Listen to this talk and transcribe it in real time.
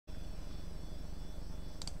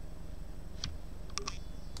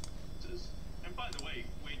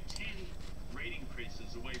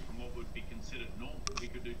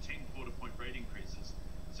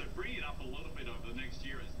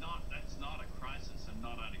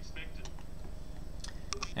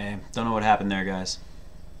Hey, don't know what happened there, guys.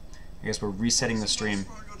 I guess we're resetting the stream.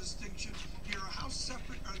 How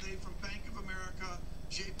separate are they from Bank of America,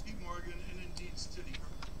 JP Morgan, and indeed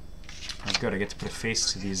Citigroup? That's good. I get to put a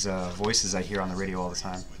face to these voices I hear on the radio all the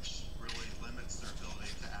time.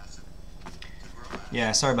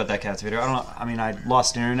 Yeah, sorry about that, Captivator. I don't know. I mean, I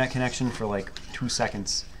lost internet connection for like 2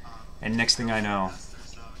 seconds, and next thing I know,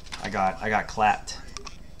 I got clapped.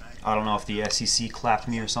 I don't know if the SEC clapped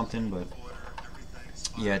me or something, but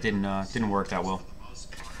yeah, it didn't work that well.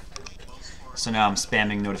 So now I'm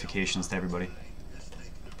spamming notifications to everybody.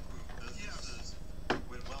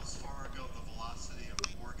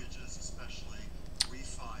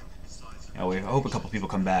 I hope a couple people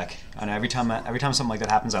come back. I know every time something like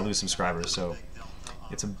that happens, I lose subscribers. So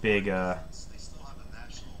it's a big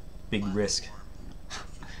risk.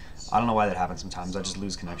 I don't know why that happens sometimes. I just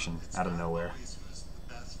lose connection out of nowhere.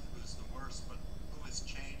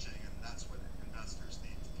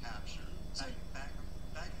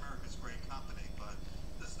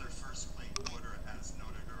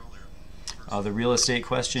 The real estate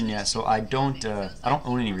question, yeah. So I don't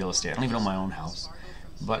own any real estate. I don't even own my own house,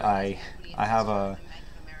 but I have a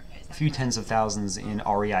few tens of thousands in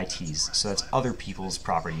REITs. So that's other people's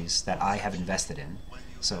properties that I have invested in.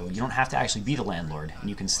 So you don't have to actually be the landlord,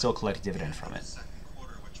 and you can still collect a dividend from it.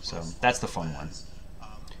 So that's the fun one.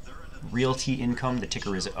 Realty income, the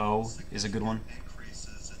ticker is O, is a good one.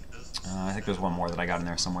 I think there's one more that I got in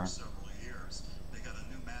there somewhere.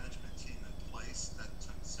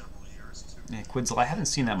 Yeah, Quidzle, I haven't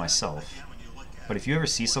seen that myself, but if you ever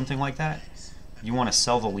see something like that, you want to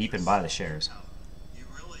sell the leap and buy the shares.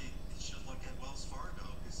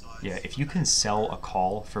 Yeah, if you can sell a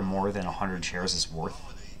call for more than 100 shares is worth,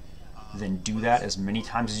 then do that as many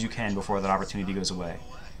times as you can before that opportunity goes away.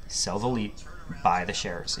 Sell the leap, buy the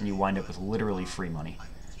shares, and you wind up with literally free money.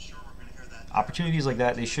 Opportunities like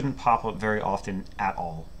that, they shouldn't pop up very often at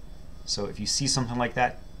all. So if you see something like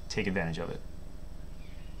that, take advantage of it.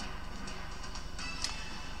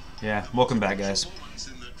 Yeah, welcome back, guys.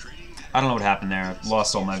 I don't know what happened there. I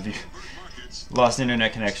lost all my lost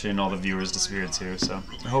internet connection, all the viewers disappeared too. So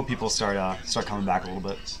I hope people start coming back a little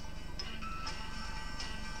bit.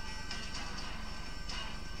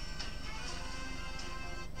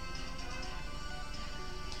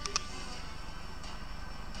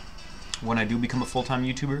 When I do become a full-time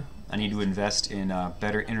YouTuber, I need to invest in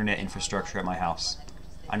better internet infrastructure at my house.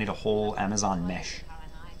 I need a whole Amazon mesh.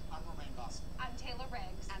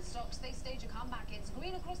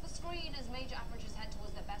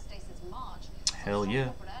 Hell yeah.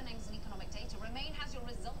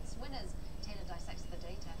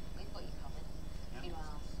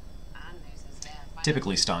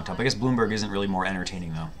 Typically stonked up. I guess Bloomberg isn't really more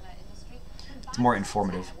entertaining though. It's more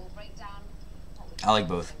informative. I like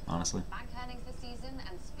both, honestly.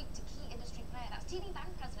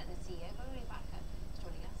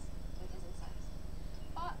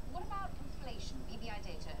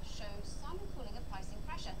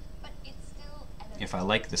 If I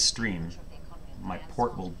like the stream, my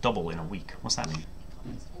port will double in a week. What's that mean?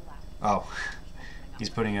 Oh, he's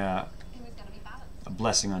putting a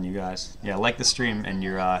blessing on you guys. Yeah, like the stream, and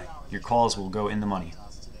your calls will go in the money.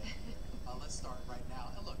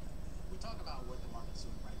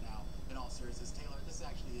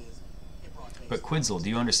 But Quidzle, do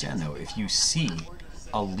you understand though? If you see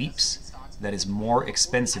a leaps that is more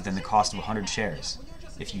expensive than the cost of 100 shares,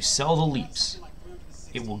 if you sell the leaps,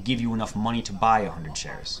 it will give you enough money to buy 100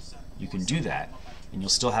 shares. You can do that, and you'll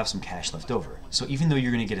still have some cash left over. So even though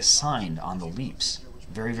you're going to get assigned on the leaps,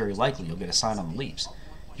 very, very likely you'll get assigned on the leaps,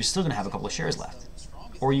 you're still going to have a couple of shares left.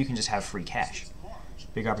 Or you can just have free cash.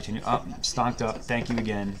 Big opportunity. Oh, stonked up. Thank you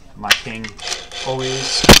again. My king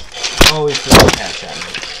always throwing cash at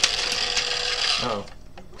me. Uh-oh.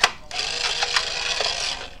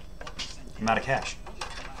 I'm out of cash.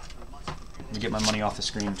 Let me get my money off the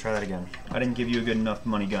screen. Try that again. I didn't give you a good enough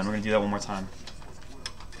money gun. We're going to do that one more time.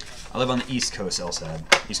 I live on the East Coast,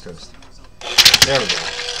 LSAD. East Coast. There we go.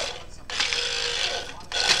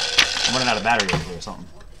 I'm running out of battery over here or something.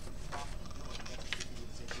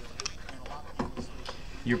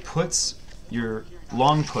 Your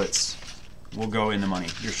long puts will go in the money.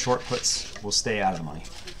 Your short puts will stay out of the money.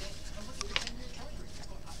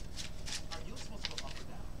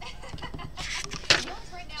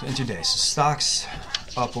 So intraday, so stocks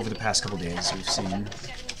up over the past couple days. We've seen.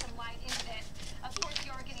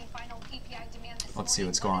 Let's see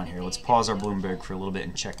what's going on here. Let's pause our Bloomberg for a little bit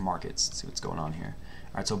and check markets. See what's going on here.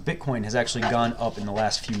 All right, so Bitcoin has actually gone up in the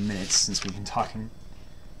last few minutes since we've been talking.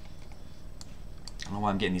 I don't know why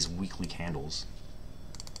I'm getting these weekly candles.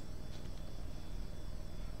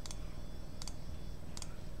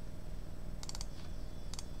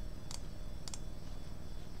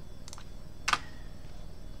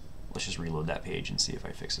 Let's just reload that page and see if I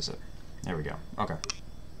fixes it. There we go. Okay.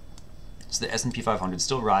 So the S&P 500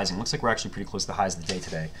 still rising. Looks like we're actually pretty close to the highs of the day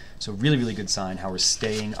today. So really, really good sign how we're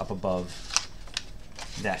staying up above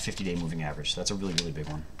that 50-day moving average. So that's a really, really big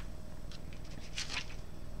one.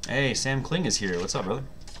 Hey, Sam Kling is here. What's up, brother?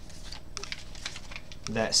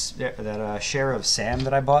 That share of Sam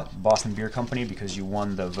that I bought, Boston Beer Company, because you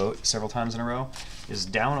won the vote several times in a row, is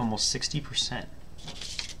down almost 60%.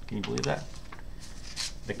 Can you believe that?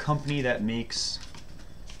 The company that makes,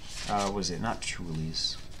 was it not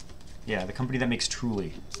Truly's? Yeah, the company that makes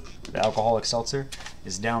Truly, the alcoholic seltzer,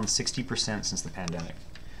 is down 60% since the pandemic.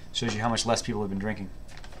 Shows you how much less people have been drinking.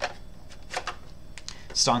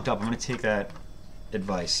 Stonked up. I'm going to take that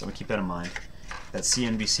advice. I'm going to keep that in mind. That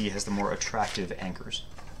CNBC has the more attractive anchors.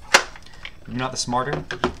 Maybe not the smarter,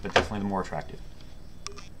 but definitely the more attractive.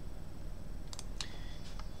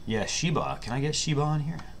 Yeah, Shiba. Can I get Shiba on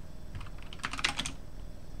here?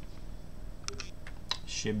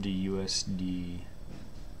 SHIB to USD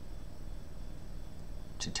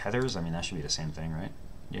to tethers? I mean, that should be the same thing, right?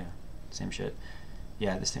 Yeah, same shit.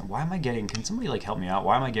 Yeah, this thing. Why am I getting... Can somebody, like, help me out?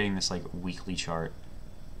 Why am I getting this, like, weekly chart?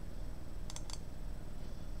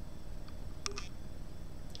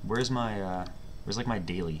 Where's my, where's, like, my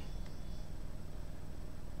daily?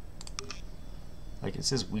 Like, it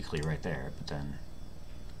says weekly right there, but then...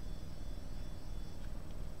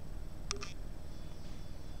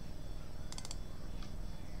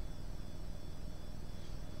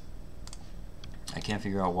 I can't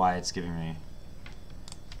figure out why it's giving me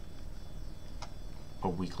a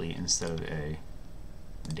weekly instead of a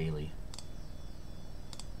daily.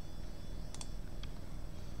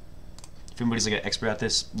 If anybody's like an expert at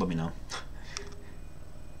this, let me know.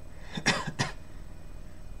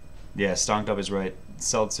 Yeah, Stonked Up is right.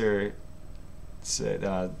 Seltzer,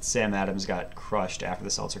 Sam Adams got crushed after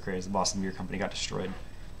the seltzer craze. The Boston Beer Company got destroyed.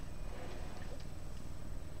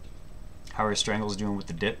 How are Strangles doing with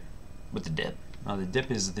the dip? With the dip? The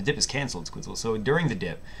dip is canceled, Squizzle. So during the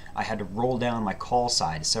dip, I had to roll down my call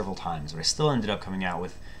side several times, but I still ended up coming out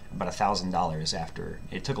with about $1,000 after.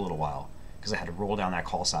 It took a little while because I had to roll down that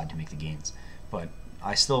call side to make the gains. But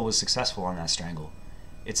I still was successful on that strangle.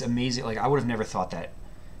 It's amazing. Like, I would have never thought that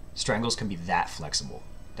strangles can be that flexible,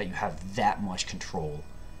 that you have that much control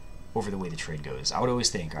over the way the trade goes. I would always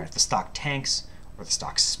think, all right, if the stock tanks or the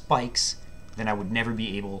stock spikes, then I would never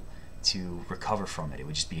be able to recover from it. It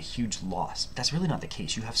would just be a huge loss. But that's really not the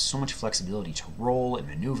case. You have so much flexibility to roll and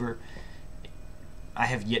maneuver. I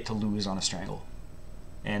have yet to lose on a strangle.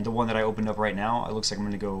 And the one that I opened up right now, it looks like I'm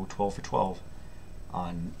going to go 12 for 12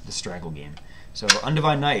 on the strangle game. So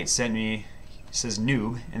Undivine Knight sent me, says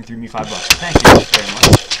noob, and threw me $5. Thank you very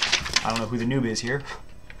much. I don't know who the noob is here,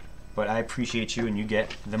 but I appreciate you, and you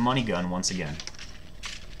get the money gun once again.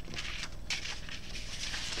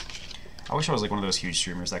 I wish I was like one of those huge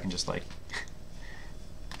streamers that can just like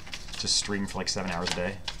just stream for like 7 hours a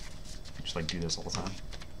day. Just like do this all the time.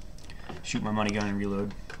 Shoot my money gun and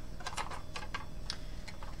reload.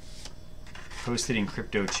 Posted in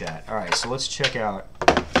crypto chat. Alright, so let's check out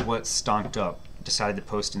what Stonked Up decided to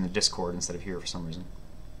post in the Discord instead of here for some reason.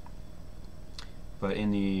 But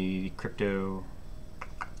in the crypto,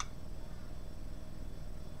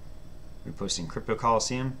 we're posting Crypto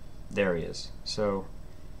Coliseum. There he is. So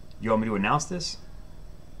you want me to announce this?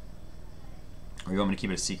 Or you want me to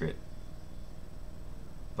keep it a secret?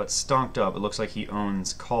 But Stonked Up, it looks like he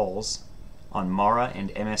owns calls on Mara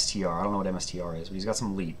and MSTR. I don't know what MSTR is, but he's got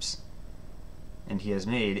some leaps. And he has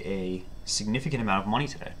made a significant amount of money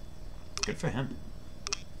today. Good for him.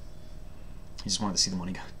 He just wanted to see the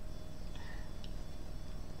money go.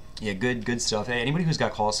 Yeah, good stuff. Hey, anybody who's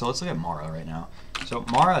got calls, so let's look at Mara right now. So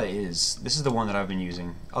Mara this is the one that I've been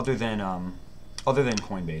using. Other than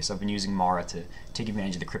Coinbase, I've been using Mara to take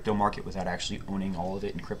advantage of the crypto market without actually owning all of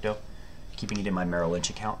it in crypto, keeping it in my Merrill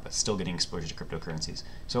Lynch account, but still getting exposure to cryptocurrencies.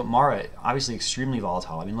 So Mara, obviously extremely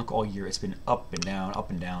volatile. I mean, look, all year it's been up and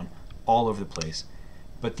down, all over the place.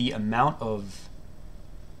 But the amount of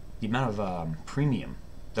premium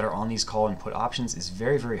that are on these call and put options is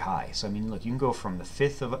very, very high. So I mean, look, you can go from the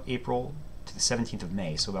 5th of April to the 17th of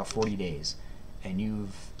May, so about 40 days, and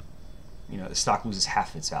the stock loses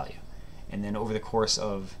half of its value. And then over the course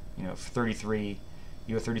of, 33,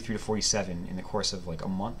 you go 33 to 47 in the course of like a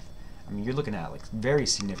month. I mean, you're looking at like very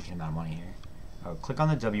significant amount of money here. Click on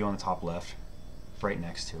the W on the top left, right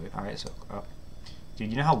next to it. All right, so, dude,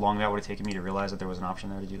 you know how long that would have taken me to realize that there was an option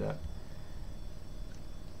there to do that?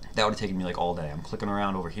 That would have taken me like all day. I'm clicking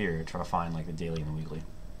around over here trying to find like the daily and the weekly.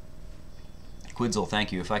 Quidzle,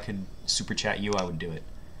 thank you. If I could super chat you, I would do it.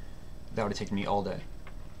 That would have taken me all day.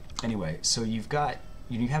 Anyway, so you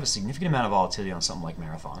have a significant amount of volatility on something like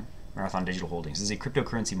Marathon, Marathon Digital Holdings. This is a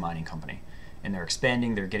cryptocurrency mining company, and they're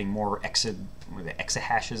expanding. They're getting more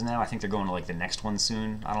exahashes now. I think they're going to like the next one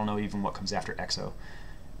soon. I don't know even what comes after exo,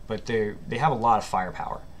 but they have a lot of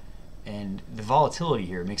firepower, and the volatility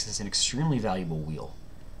here makes this an extremely valuable wheel.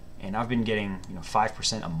 And I've been getting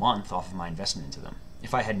 5% a month off of my investment into them.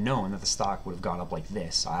 If I had known that the stock would have gone up like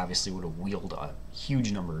this, I obviously would have wheeled a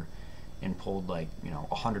huge number and pulled like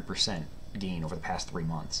 100% gain over the past 3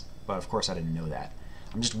 months. But of course I didn't know that.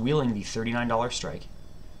 I'm just wheeling the $39 strike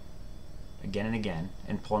again and again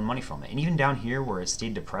and pulling money from it. And even down here where it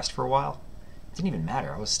stayed depressed for a while, it didn't even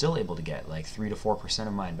matter. I was still able to get like 3 to 4%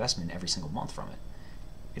 of my investment every single month from it.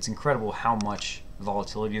 It's incredible how much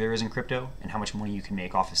volatility there is in crypto and how much money you can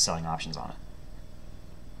make off of selling options on it.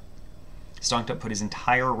 Stonked Up put his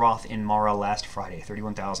entire Roth in Mara last Friday,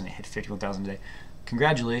 31,000. It hit 51,000 today.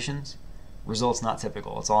 Congratulations. Results not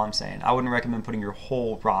typical. That's all I'm saying. I wouldn't recommend putting your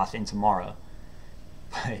whole Roth into Mara,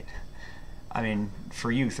 but I mean,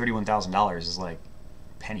 for you, $31,000 is like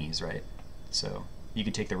pennies, right? So you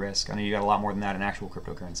could take the risk. I know you got a lot more than that in actual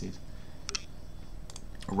cryptocurrencies.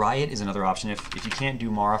 Riot is another option. If you can't do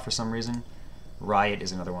Mara for some reason, Riot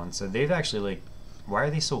is another one. So they've actually like, why are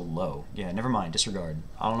they so low? Yeah, never mind, disregard.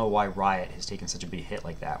 I don't know why Riot has taken such a big hit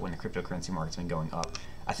like that when the cryptocurrency market's been going up.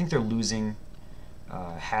 I think they're losing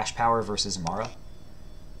hash power versus Mara,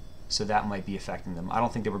 so that might be affecting them. I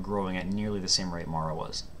don't think they were growing at nearly the same rate Mara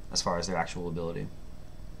was, as far as their actual ability.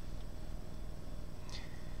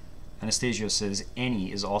 Anastasio says,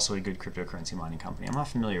 Any is also a good cryptocurrency mining company. I'm not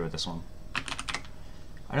familiar with this one.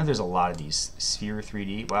 I know there's a lot of these. Sphere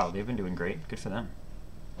 3D, wow, they've been doing great. Good for them.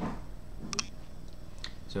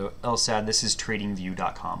 So, LSAD, this is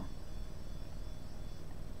tradingview.com.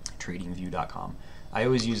 Tradingview.com. I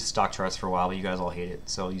always use stock charts for a while, but you guys all hate it,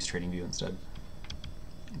 so I'll use TradingView instead.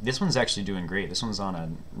 This one's actually doing great. This one's on a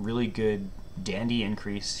really good, dandy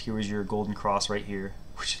increase. Here was your golden cross right here,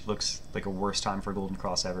 which looks like a worse time for a golden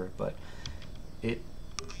cross ever, but it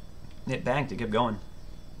banked. It kept going.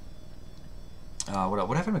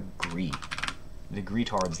 What happened with Gree? The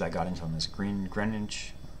Greetards that got into this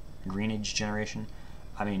Greenwich generation.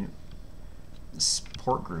 I mean,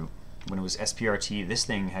 support group, when it was SPRT, this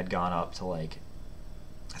thing had gone up to like,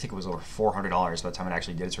 I think it was over $400 by the time it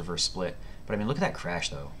actually did its reverse split. But I mean, look at that crash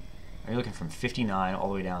though. You're looking from 59 all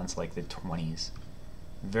the way down to like the 20s.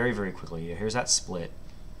 Very, very quickly. Yeah, here's that split.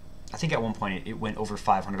 I think at one point it went over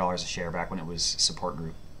 $500 a share back when it was support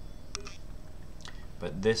group.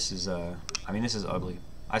 But this is, I mean, this is ugly.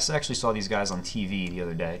 I actually saw these guys on TV the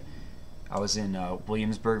other day. I was in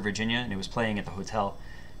Williamsburg, Virginia, and it was playing at the hotel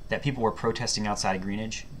that people were protesting outside of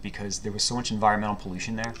Greenwich because there was so much environmental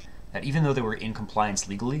pollution there that even though they were in compliance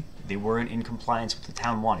legally, they weren't in compliance with what the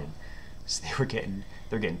town wanted. So they're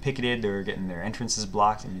getting picketed, they're getting their entrances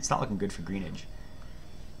blocked, and it's not looking good for Greenwich.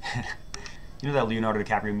 You know that Leonardo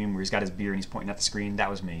DiCaprio meme where he's got his beer and he's pointing at the screen? That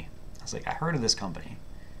was me. I was like, I heard of this company.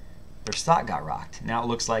 Their stock got rocked. Now it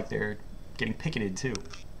looks like they're getting picketed too.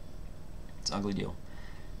 It's an ugly deal.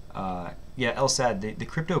 Yeah, LSAD, the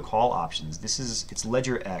crypto call options. It's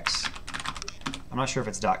Ledger X. I'm not sure if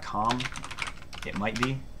it's .com. It might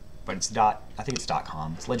be, but it's I think it's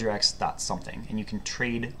 .com. It's LedgerX something, and you can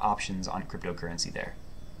trade options on cryptocurrency there.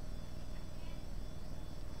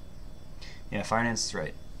 Yeah, finance is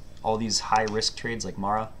right. All these high risk trades like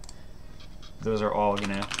Mara, those are all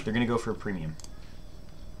they're gonna go for a premium.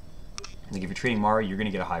 Like if you're trading Mara, you're gonna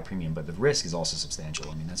get a high premium, but the risk is also substantial.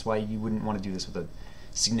 I mean, that's why you wouldn't want to do this with a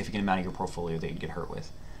significant amount of your portfolio that you'd get hurt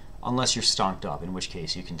with, unless you're stonked up, in which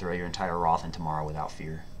case you can throw your entire Roth into Mara without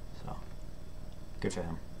fear. So, good for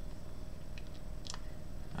him.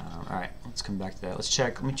 All right, let's come back to that.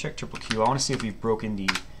 Let me check Triple Q. I want to see if we've broken the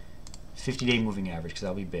 50-day moving average, because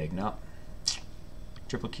that'll be big. No.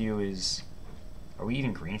 Triple Q is, are we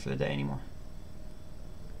even green for the day anymore?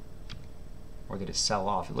 Or did it sell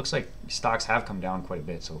off? It looks like stocks have come down quite a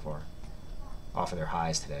bit so far off of their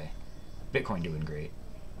highs today. Bitcoin doing great.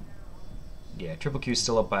 Yeah, Triple Q is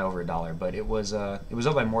still up by over $1, but it was up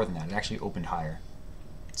by more than that. It actually opened higher.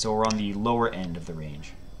 So we're on the lower end of the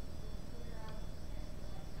range.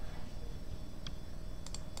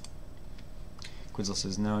 Quizzle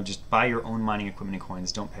says, no, just buy your own mining equipment and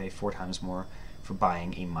coins. Don't pay 4 times more for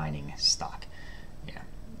buying a mining stock. Yeah.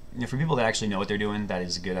 You know, for people that actually know what they're doing, that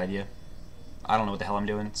is a good idea. I don't know what the hell I'm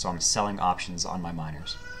doing, so I'm selling options on my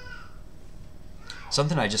miners.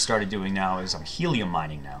 Something I just started doing now is I'm helium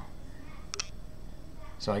mining now.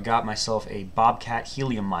 So I got myself a Bobcat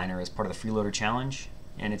helium miner as part of the Freeloader Challenge,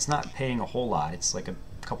 and it's not paying a whole lot. It's like a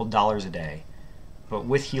couple dollars a day. But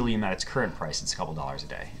with helium at its current price, it's a couple dollars a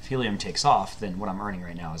day. If helium takes off, then what I'm earning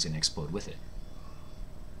right now is going to explode with it.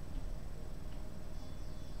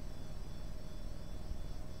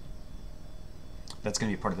 That's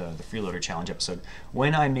going to be part of the freeloader challenge episode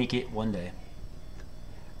when I make it one day.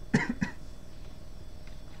 All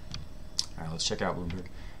right, let's check out Bloomberg.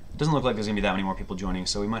 It doesn't look like there's going to be that many more people joining,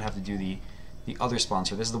 so we might have to do the other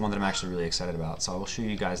sponsor. This is the one that I'm actually really excited about, so I will show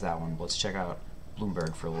you guys that one. But let's check out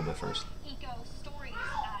Bloomberg for a little bit first. Eco stories,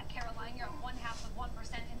 Caroline, you're at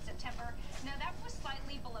 0.5% in September. Now that was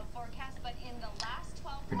slightly below forecast, but in the last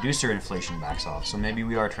 12 months, Producer inflation backs off, so maybe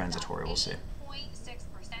we are transitory. We'll see. 0.6%.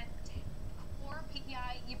 Core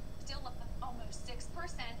PPI, you're still up almost 6%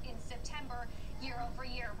 in September, year over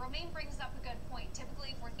year. Romain brings up a good point.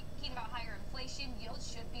 Typically, if we're thinking about higher inflation,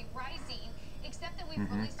 yields should be rising, except that we've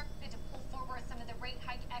really started to pull forward some of the rate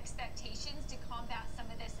hike expectations to combat some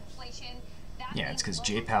of this inflation. Yeah, it's because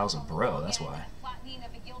J-Pow's a bro, that's why. Flattening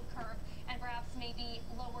of a yield curve, and perhaps maybe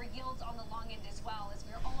lower yields on the long end as well, as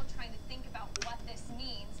we're all trying to think about what this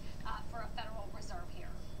means for a Federal Reserve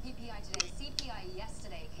here. PPI today, CPI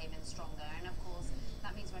yesterday came in stronger, and of course,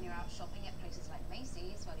 that means when you're out shopping at places like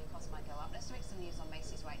Macy's, value costs might go up. Let's look at some news on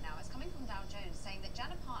Macy's right now. It's coming from Dow Jones, saying that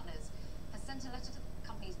Jana Partners has sent a letter to the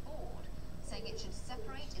company's board saying it should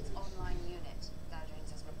separate its online unit. Dow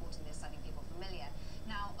Jones is reporting this, citing people familiar.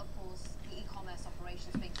 Now, of course, the e-commerce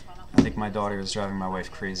operations being spun up. I think my daughter is driving my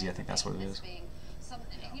wife crazy. I think that's what it is.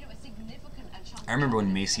 I remember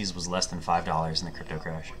when Macy's was less than $5 in the crypto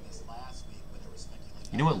crash.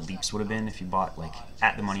 You know what Leaps would have been if you bought like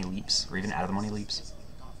at the money Leaps or even out of the money Leaps?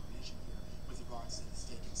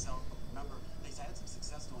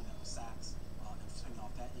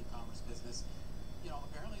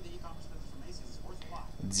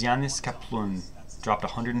 Giannis Kaplun dropped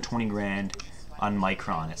 120 grand on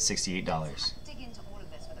Micron at $68.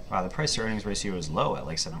 Wow, the price to earnings ratio is low at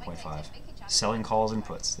like 7.5. Selling calls and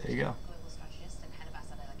puts. There you go.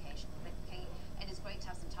 It is great to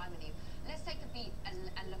have some time with you. Let's take a beat and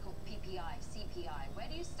look at PPI, CPI. Where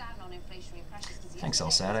do you stand on inflationary pressures? Thanks,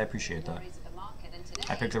 LSAT. I appreciate that.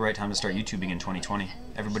 I picked the right time to start YouTubing in 2020.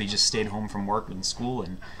 Everybody just stayed home from work and school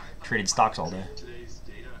and traded stocks all day. Today's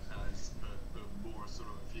data has a more sort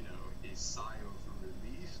of, a sigh of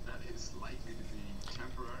relief that is likely to be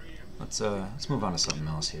temporary. Let's move on to something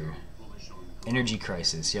else here. Energy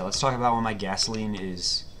crisis. Yeah, let's talk about when my gasoline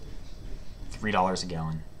is $3 a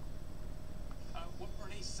gallon. What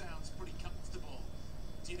Bernice sounds pretty comfortable.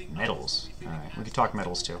 Do you think Metals. All right, we could talk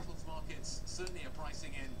metals too. Markets certainly are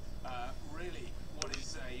pricing in really what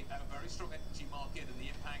is a very strong energy market, and the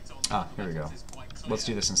impact on Here we go. is quite clear. Let's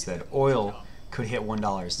do this instead. Oil could hit $1.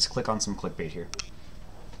 Let's click on some clickbait here.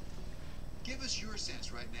 Give us your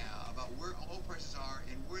sense right now about where oil prices are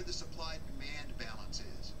and where the supply-demand balance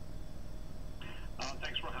is.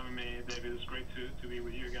 Thanks for having me, David. It's great to be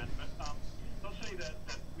with you again. But I'll say that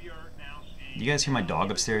we are now seeing... You guys hear my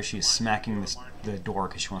dog upstairs? She is smacking the door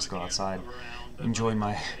because she wants to go outside. Enjoy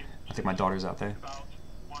my... I think my daughter's out there. About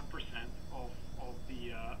 1% of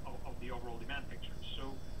the overall demand picture.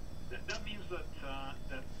 So that means that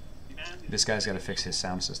demand... This guy's got to fix his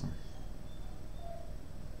sound system.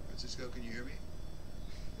 Francisco, can you hear me?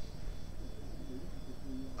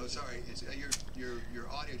 Oh, sorry. It's your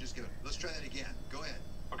audio just go. Let's try that again. Go ahead.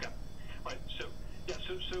 Okay. Right. So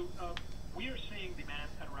we are seeing demand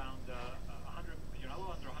at around 100, a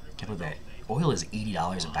little under 100 Look at million that. Oil is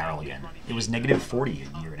 $80 a barrel again. It was negative 40 a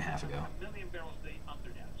year and a half ago. A million barrels a day under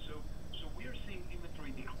that. So we are seeing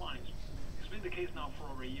inventory declines. It's been the case now for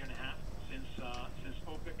over a year and a half since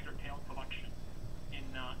OPEC curtailed production in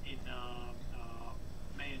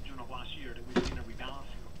May and June of last year. That we've seen a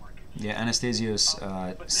rebalancing of markets. Yeah, Anastasios,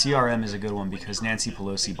 CRM is a good one because Nancy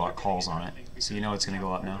Pelosi bought calls on it. So you know it's going to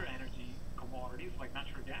go up now. Other energy commodities like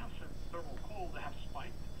natural gas and thermal coal that have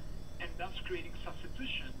spiked, and that's creating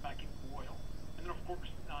substitution back into oil. And then of course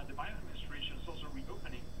the Biden administration is also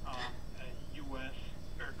reopening U.S.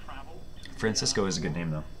 air travel. Francisco is a good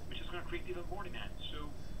name though. Which is going to create even more demand.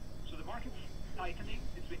 So the market's tightening.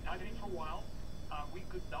 It's been tightening for a while. We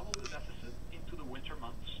could double the deficit into the winter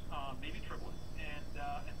months, maybe triple it, and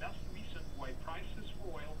that's the reason why prices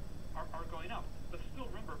for oil are going up. But still,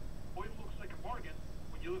 remember, oil looks like a bargain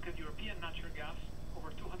when you look at European natural gas, over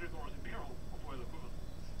 $200 a barrel of oil equivalent.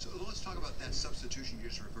 So let's talk about that substitution you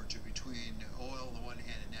just referred to between oil on the one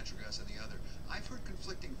hand and natural gas on the other. I've heard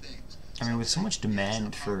conflicting things. I mean, with so much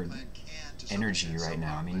demand for energy right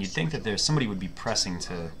now, I mean, you'd think that there's somebody would be pressing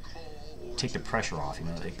to take the pressure off,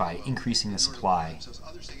 like by increasing the supply.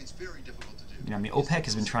 Others say it's very difficult to do. I mean, OPEC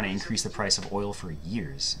has been trying to increase the price of oil for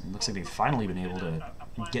years. It looks like they've finally been able to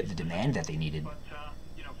get the demand that they needed.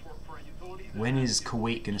 When is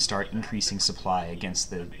Kuwait going to start increasing supply against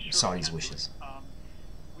the Saudis' wishes?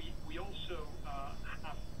 We also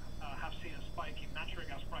have seen a spike in natural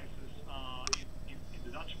gas prices in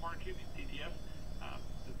the Dutch market, in TTF,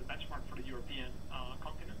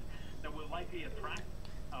 track.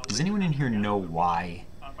 Does anyone in here know why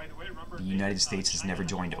By the way, remember, the United States has never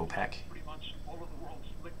joined OPEC? pretty much all of the world's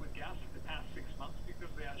liquid gas for the past 6 months because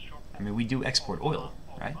they are short. I mean, we do export oil,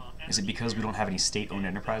 right? Is it because we don't have any state-owned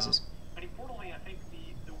enterprises? And importantly, I think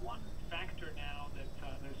the one factor now that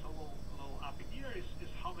there's a little up in the air is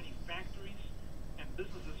how many factories and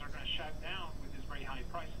businesses are going to shut down with these very high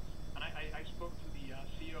prices. And I spoke to the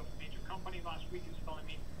CEO of a major company last week. He's telling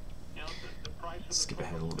me, you know, the price of Skip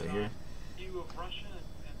ahead a little bit here. view of Russia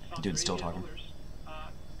and South Dude's still Arabia and talking. others,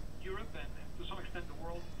 Europe and to some extent the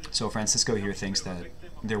world. So Francisco here thinks that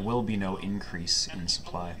there will be no increase in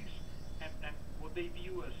supply. And what they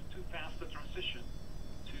view as too fast a transition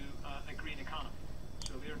to a green economy.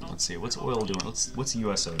 So they're not. Let's see, what's oil doing? What's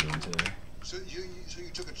USO doing today? So you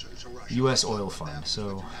took it to Russia. U.S. oil fund.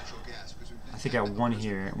 So I think at one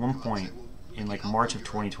point in like March of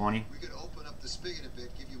 2020, We could open up the spigot a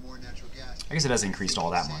bit, give you more natural gas. I guess it hasn't increased all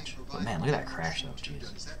that much. But man, look at that crash though,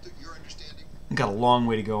 jeez. Is that your understanding? We've got a long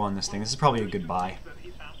way to go on this thing. This is probably a good buy. That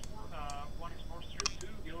he's asked for. One is Nord Stream 2.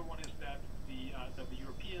 The other one is that the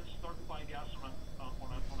Europeans start to buy gas on an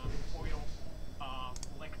oil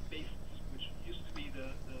linked basis, which used to be the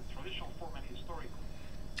traditional format historically.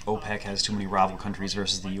 OPEC has too many rival countries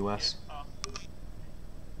versus the U.S.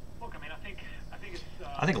 Look, I mean, I think it's.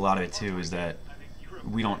 I think a lot of it too is that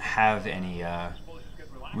we don't have any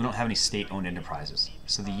state-owned enterprises.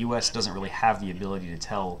 So the U.S. doesn't really have the ability to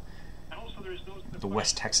tell the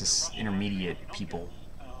West Texas intermediate people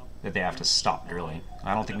that they have to stop drilling.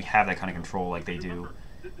 I don't think we have that kind of control like they do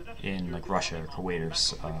in like Russia or Kuwait or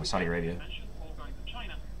Saudi Arabia.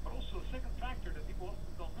 China, but also the second factor that people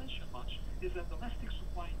often don't mention much is that domestic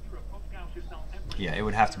supply in Europe of gas is now 10%. Yeah, it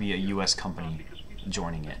would have to be a U.S. company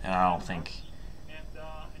joining it, and I don't think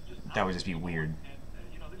that would just be weird.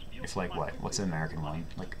 If like what's an American one?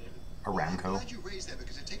 Like Aramco? I'm glad you raised that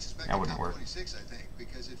because it takes us back That to wouldn't work. COP26, I think,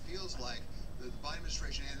 because it feels like the Biden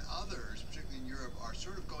administration and others, particularly in Europe, are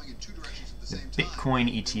sort of going in two directions at the same time. Bitcoin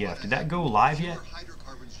ETF. Did that go live yet? Fewer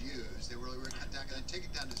hydrocarbons used. They were going to take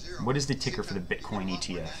it down to zero. What is the ticker for the Bitcoin More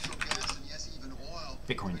ETF? natural gas and yes, even oil.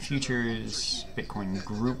 Bitcoin futures, Bitcoin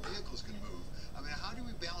group. Vehicles can move. I mean, how do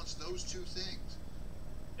we balance those two things?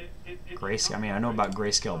 Grayscale. I mean, I know about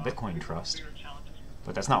Grayscale Bitcoin Trust,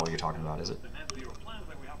 but that's not what you're talking about, is it?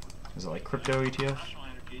 Is it like crypto ETF?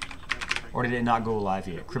 Or did it not go live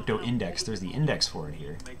yet? Crypto index. There's the index for it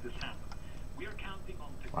here.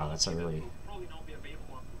 Wow, that's a really.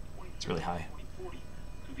 It's really high.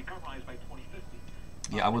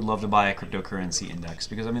 Yeah, I would love to buy a cryptocurrency index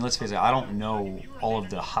because I mean, let's face it, I don't know all of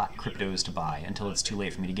the hot cryptos to buy until it's too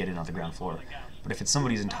late for me to get in on the ground floor. But if it's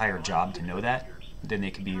somebody's entire job to know that, then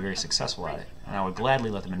they could be very successful at it, and I would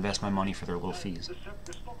gladly let them invest my money for their little fees.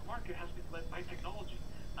 The stock market has been led by technology.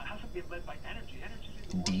 It hasn't been led by energy. Energy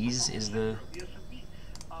is D's is the. S&P.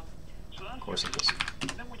 Of course it is.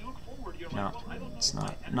 Then when you look forward, you're No, like, well, I don't know it's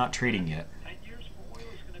if not trading yet. 10 years for oil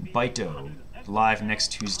is going to be Byto live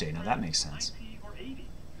next Tuesday. Now that makes sense. 90 or 80,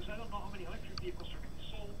 because I don't know how many electric vehicles are going to be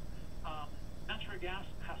sold. Natural gas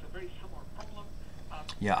has a very similar problem.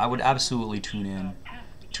 Yeah, I would absolutely tune in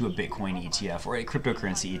to a Bitcoin ETF or a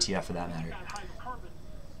cryptocurrency ETF for that matter.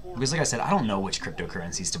 Because like I said, I don't know which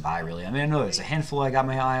cryptocurrencies to buy really. I mean, I know there's a handful I got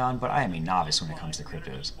my eye on, but I am a novice when it comes to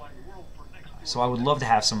cryptos. So I would love to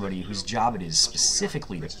have somebody whose job it is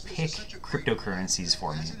specifically to pick cryptocurrencies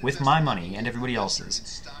for me with my money and everybody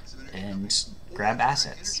else's and grab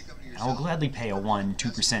assets. I will gladly pay a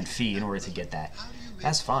 1-2% fee in order to get that.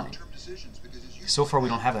 That's fine. So far we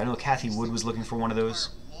don't have that. I know Kathy Wood was looking for one of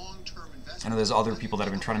those. I know there's other people that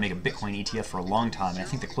have been trying to make a Bitcoin ETF for a long time, and I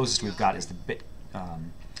think the closest we've got is the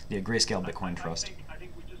Grayscale Bitcoin Trust. I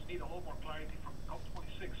think we just need a little more clarity from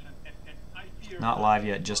COP26, and I fear Not live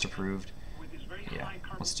yet, just approved. with these very Yeah, high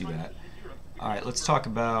carbon let's do prices that. in Europe, Alright, let's talk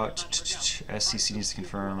about SCC needs to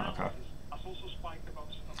confirm. Okay. has also spiked above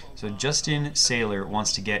So Justin Saylor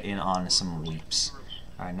wants to get in on some leaps.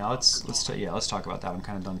 Alright, now let's talk about that. I'm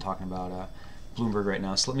kind of done talking about Bloomberg right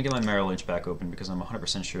now. So let me get my Merrill Lynch back open because I'm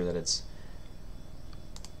 100% sure that it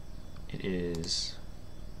is.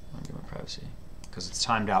 Let me get my privacy because it's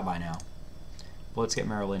timed out by now. But let's get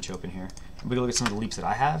Merrill Lynch open here. We can look at some of the leaps that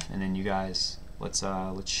I have, and then you guys let's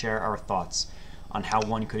share our thoughts on how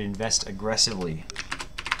one could invest aggressively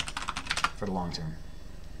for the long term.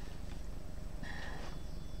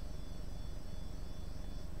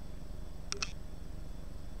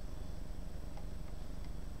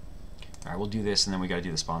 Alright, we'll do this, and then we got to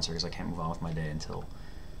do the sponsor because I can't move on with my day until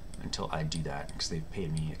I do that because they've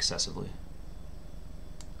paid me excessively.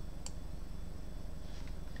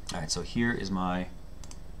 Alright, so here's my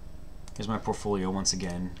portfolio once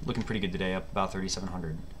again. Looking pretty good today, up about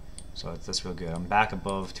 3,700. So that's real good. I'm back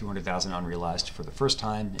above 200,000 unrealized for the first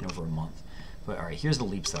time in over a month. But all right, here's the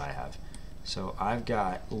leaps that I have. So I've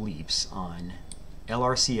got leaps on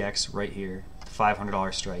LRCX right here,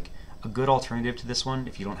 $500 strike. A good alternative to this one,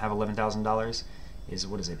 if you don't have $11,000, is,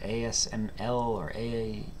 what is it, ASML or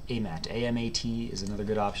AMAT. AMAT is another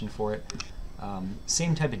good option for it.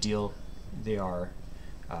 Same type of deal. They are,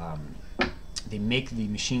 they make the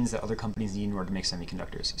machines that other companies need in order to make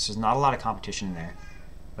semiconductors. So there's not a lot of competition in there,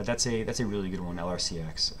 but that's a really good one,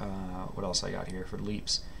 LRCX. What else I got here for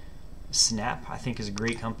leaps? Snap, I think, is a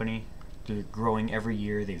great company. They're growing every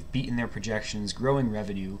year. They've beaten their projections, growing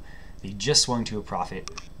revenue. They just swung to a profit.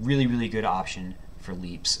 Really, really good option for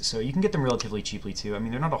leaps. So you can get them relatively cheaply too. I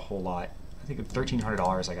mean, they're not a whole lot. I think at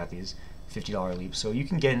 $1,300 I got these $50 leaps. So you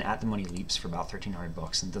can get an at-the-money leaps for about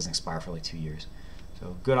 $1,300 and it doesn't expire for like 2 years.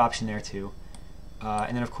 So good option there too.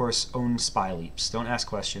 And then of course own SPY leaps. Don't ask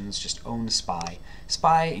questions, just own SPY.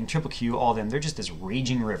 SPY and Triple Q, all of them, they're just this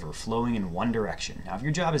raging river flowing in one direction. Now if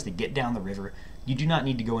your job is to get down the river, you do not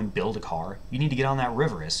need to go and build a car. You need to get on that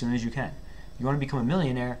river as soon as you can. You want to become a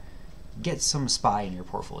millionaire, get some SPY in your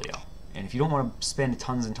portfolio. And if you don't want to spend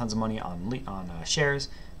tons and tons of money on shares,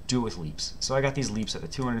 do it with leaps. So I got these leaps at the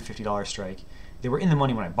 $250 strike. They were in the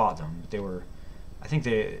money when I bought them. But they were, I think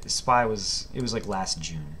the SPY was, it was like last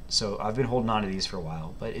June. So I've been holding on to these for a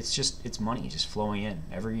while. But it's money just flowing in.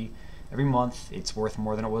 Every month it's worth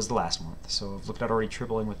more than it was the last month. So I've looked at already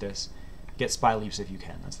tripling with this. Get SPY leaps if you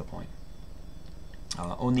can. That's the point.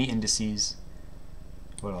 Own the indices.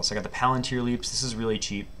 What else? I got the Palantir leaps. This is really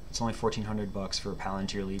cheap. It's only $1,400 for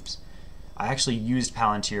Palantir leaps. I actually used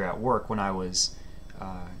Palantir at work when I was,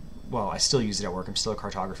 well, I still use it at work. I'm still a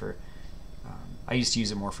cartographer. I used to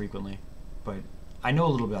use it more frequently, but I know a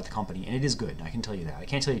little bit about the company, and it is good. I can tell you that. I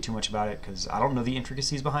can't tell you too much about it because I don't know the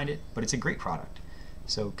intricacies behind it, but it's a great product.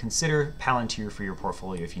 So consider Palantir for your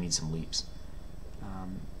portfolio if you need some leaps.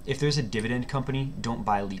 If there's a dividend company, don't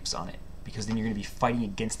buy leaps on it because then you're going to be fighting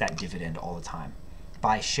against that dividend all the time.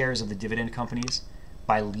 Buy shares of the dividend companies,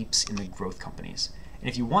 buy leaps in the growth companies. And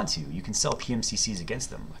if you want to, you can sell PMCCs against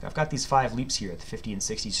them. Like I've got these 5 leaps here at the 50 and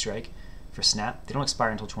 60 strike for Snap. They don't expire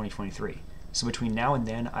until 2023. So between now and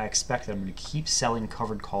then, I expect that I'm going to keep selling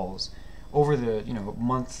covered calls over the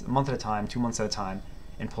month at a time, 2 months at a time,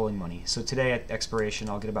 and pulling money. So today at expiration,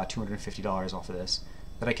 I'll get about $250 off of this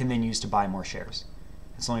that I can then use to buy more shares.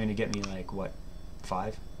 It's only going to get me like what,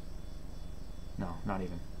 5? No, not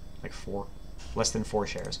even. Like 4. Less than 4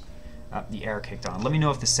 shares. The air kicked on. Let me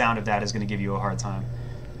know if the sound of that is going to give you a hard time.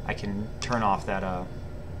 I can turn off that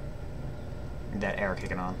that air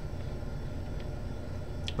kicking on.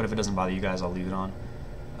 But if it doesn't bother you guys, I'll leave it on.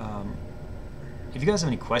 If you guys have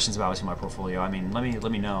any questions about what's in my portfolio, I mean,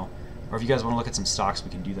 let me know. Or if you guys want to look at some stocks,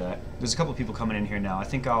 we can do that. There's a couple of people coming in here now. I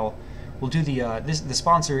think we'll do the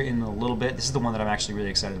sponsor in a little bit. This is the one that I'm actually really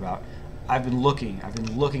excited about. I've been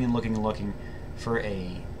looking for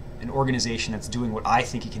an organization that's doing what I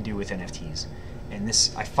think it can do with NFTs. And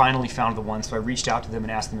this, I finally found the one, so I reached out to them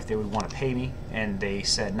and asked them if they would want to pay me, and they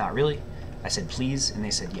said, not really. I said, please, and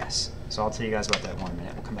they said, yes. So I'll tell you guys about that in 1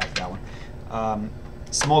 minute. We'll come back to that one.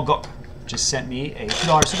 Small Gok just sent me a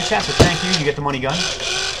 $2 super chat, so thank you. You get the money gun.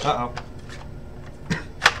 Uh-oh.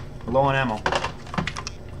 Low on ammo.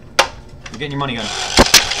 You're getting your money gun.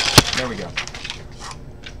 There we go.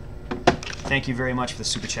 Thank you very much for the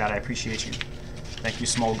super chat. I appreciate you. Thank you,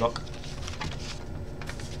 Small Gok.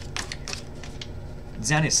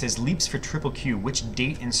 Xanis says, leaps for Triple Q. Which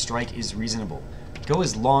date and strike is reasonable? Go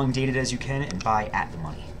as long dated as you can and buy at the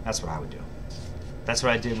money. That's what I would do. That's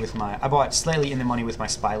what I did with my... I bought slightly in the money with my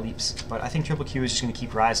SPY leaps, but I think Triple Q is just going to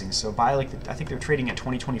keep rising. So buy like... I think they're trading at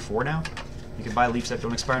 2024 now. You can buy leaps that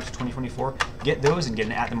don't expire until 2024. Get those and get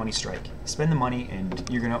an at the money strike. Spend the money and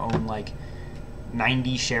you're going to own like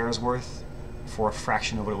 90 shares worth for a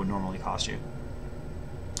fraction of what it would normally cost you.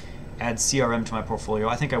 Add CRM to my portfolio.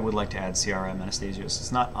 I think I would like to add CRM, Anastasios.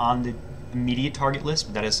 It's not on the immediate target list,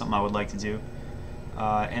 but that is something I would like to do.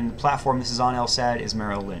 And the platform this is on, LSAD, is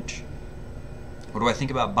Merrill Lynch. What do I think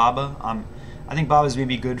about BABA? I think BABA is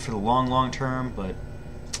maybe good for the long term, but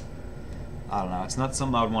I don't know. It's not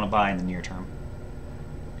something I would want to buy in the near term.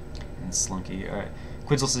 And Slunky. All right.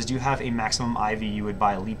 Quidzle says, do you have a maximum IV you would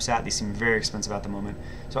buy leaps at? They seem very expensive at the moment.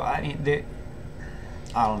 So, I mean,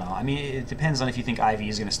 I don't know. I mean, it depends on if you think IV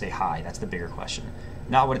is going to stay high. That's the bigger question.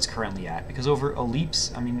 Not what it's currently at. Because over a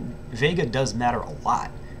leaps, I mean, Vega does matter a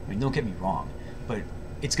lot. I mean, don't get me wrong. But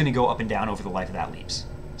it's going to go up and down over the life of that leaps.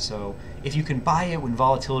 So if you can buy it when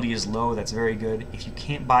volatility is low, that's very good. If you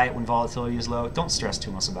can't buy it when volatility is low, don't stress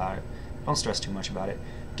too much about it. Don't stress too much about it.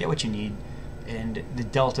 Get what you need, and the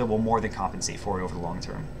delta will more than compensate for it over the long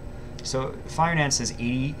term. So Firenan says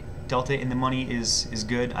 $80 delta in the money is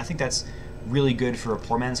good. I think that's really good for a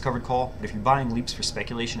poor man's covered call. But if you're buying leaps for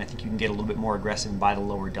speculation, I think you can get a little bit more aggressive and buy the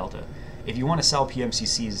lower delta. If you want to sell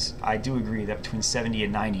PMCCs, I do agree that between 70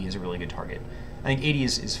 and 90 is a really good target. I think 80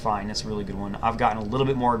 is fine. That's a really good one. I've gotten a little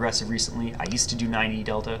bit more aggressive recently. I used to do 90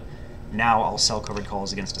 delta. Now I'll sell covered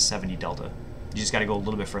calls against a 70 delta. You just got to go a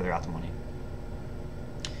little bit further out the money.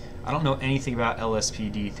 I don't know anything about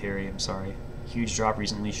LSPD theory. I'm sorry. Huge drop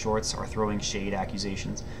recently. Shorts are throwing shade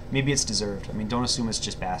accusations. Maybe it's deserved. I mean, don't assume it's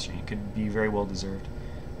just bashing. It could be very well deserved,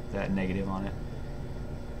 that negative on it.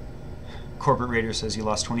 Corporate Raider says you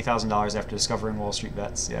lost $20,000 after discovering Wall Street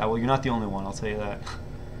bets. Yeah, well, you're not the only one, I'll tell you that.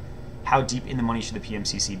 How deep in the money should the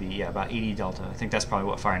PMCC be? Yeah, about 80 delta. I think that's probably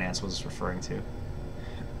what Finance was referring to.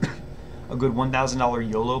 A good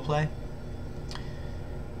 $1,000 YOLO play?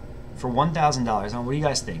 For $1,000, now what do you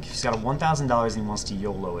guys think? If he's got a $1,000 and he wants to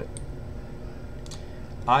YOLO it,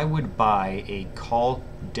 I would buy a call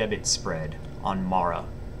debit spread on Mara.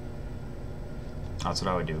 That's what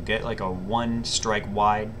I would do. Get like a 1 strike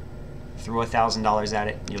wide, throw $1,000 at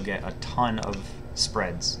it, you'll get a ton of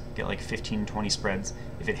spreads. Get like 15, 20 spreads.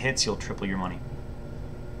 If it hits, you'll triple your money.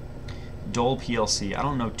 Dole PLC. I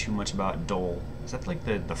don't know too much about Dole. Is that like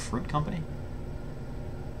the fruit company?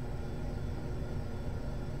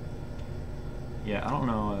 Yeah, I don't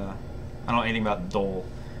know anything about Dole.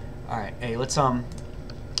 All right, hey, let's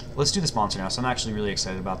do the sponsor now. So I'm actually really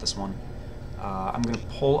excited about this one. I'm gonna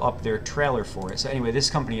pull up their trailer for it. So anyway, this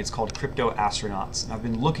company, it's called Crypto Astronauts, and I've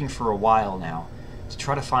been looking for a while now to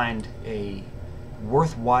try to find a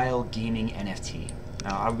worthwhile gaming NFT.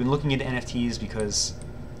 Now, I've been looking into NFTs because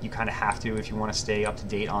you kind of have to if you want to stay up to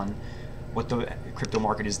date on what the crypto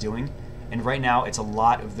market is doing. And right now, it's a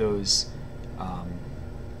lot of those.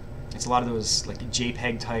 Like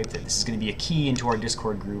JPEG type, that this is going to be a key into our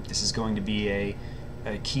Discord group. This is going to be a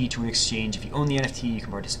key to an exchange. If you own the NFT, you can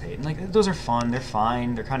participate. And like, those are fun. They're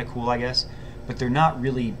fine. They're kind of cool, I guess. But they're not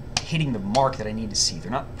really hitting the mark that I need to see. They're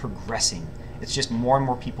not progressing. It's just more and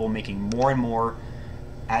more people making more and more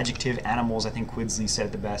adjective animals. I think Quidsley said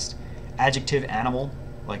it the best. Adjective animal,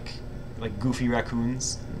 like goofy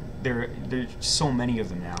raccoons. There's so many of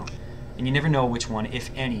them now, and you never know which one, if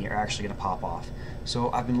any, are actually going to pop off.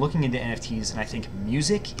 So I've been looking into NFTs, and I think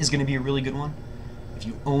music is going to be a really good one. If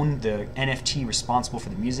you own the NFT responsible for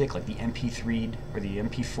the music, like the MP3 or the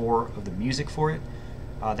MP4 of the music for it,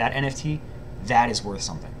 that NFT, that is worth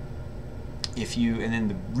something. And then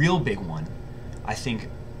the real big one, I think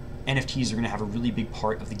NFTs are going to have a really big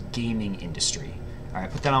part of the gaming industry. All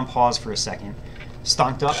right, put that on pause for a second.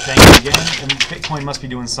 Stonked up, thank you again. And Bitcoin must be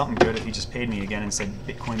doing something good if he just paid me again and said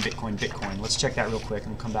Bitcoin, Bitcoin, Bitcoin. Let's check that real quick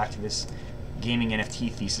and we'll come back to this gaming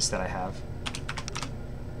NFT thesis that I have.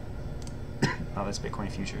 Oh, that's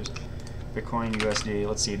Bitcoin futures. Bitcoin USD,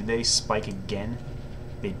 let's see, did they spike again?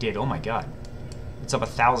 They did, oh my god. It's up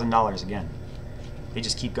 $1,000 again. They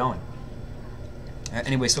just keep going.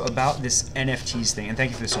 Anyway, so about this NFTs thing, and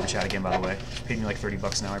thank you for the super chat again, by the way. You paid me like 30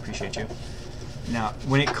 bucks now, I appreciate you. Now,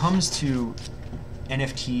 when it comes to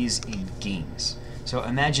NFTs in games, so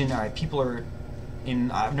imagine, all right, people are in,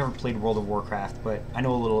 I've never played World of Warcraft, but I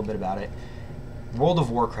know a little bit about it. World of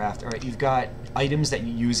Warcraft, all right, you've got items that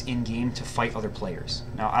you use in-game to fight other players.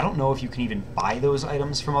 Now, I don't know if you can even buy those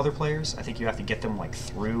items from other players. I think you have to get them like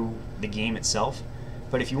through the game itself.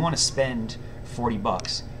 But if you want to spend 40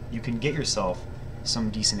 bucks, you can get yourself some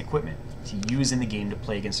decent equipment to use in the game to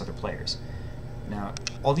play against other players. Now,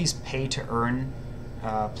 all these play-to-earn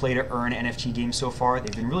NFT games so far,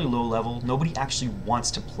 they've been really low level. Nobody actually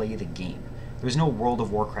wants to play the game. There's no World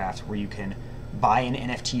of Warcraft where you can buy an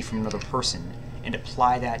NFT from another person and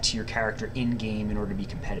apply that to your character in-game in order to be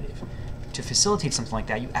competitive. To facilitate something like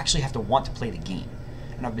that, you actually have to want to play the game.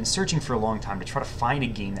 And I've been searching for a long time to try to find a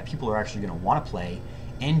game that people are actually going to want to play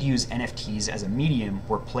and use NFTs as a medium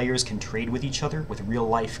where players can trade with each other with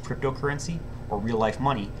real-life cryptocurrency or real-life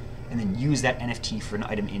money, and then use that NFT for an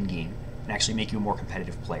item in-game and actually make you a more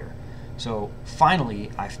competitive player. So finally,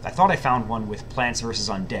 I thought I found one with Plants vs.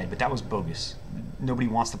 Undead, but that was bogus. Nobody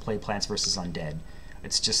wants to play Plants vs. Undead.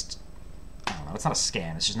 It's just, I don't know, it's not a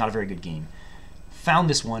scam, it's just not a very good game. Found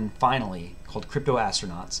this one, finally, called Crypto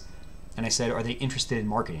Astronauts, and I said, are they interested in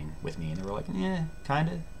marketing with me? And they were like, yeah,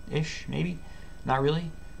 kinda, ish, maybe, not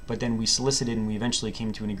really. But then we solicited and we eventually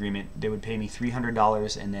came to an agreement. They would pay me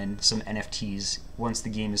 $300 and then some NFTs once the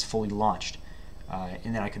game is fully launched.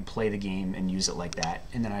 And then I could play the game and use it like that.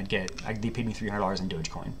 And then they paid me $300 in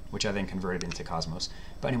Dogecoin, which I then converted into Cosmos.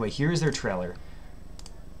 But anyway, here's their trailer.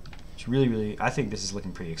 It's really, I think this is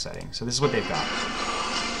looking pretty exciting. So this is what they've got.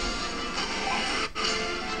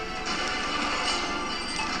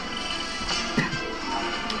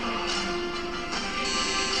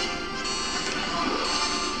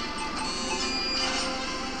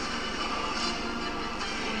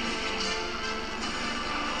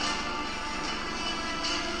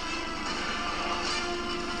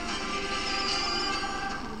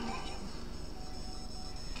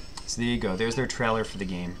 So there you go. There's their trailer for the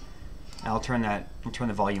game. I'll turn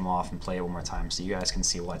the volume off and play it one more time so you guys can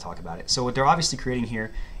see while I talk about it. So what they're obviously creating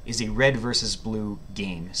here is a red versus blue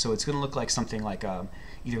game. So it's going to look like something like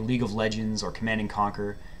either League of Legends or Command and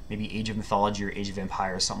Conquer, maybe Age of Mythology or Age of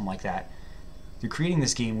Empires, something like that. They're creating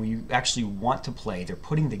this game where you actually want to play. They're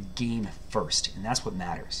putting the game first, and that's what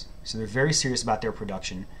matters. So they're very serious about their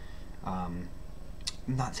production. Am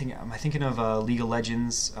I thinking of League of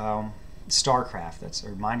Legends, StarCraft,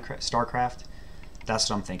 or Minecraft, StarCraft? That's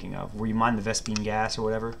what I'm thinking of, where you mine the Vespene gas or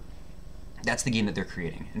whatever. That's the game that they're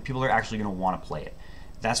creating, and people are actually going to want to play it.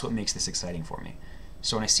 That's what makes this exciting for me.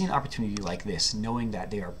 So when I see an opportunity like this, knowing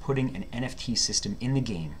that they are putting an NFT system in the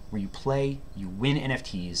game where you play, you win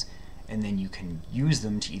NFTs, and then you can use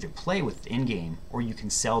them to either play with in-game or you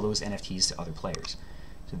can sell those NFTs to other players.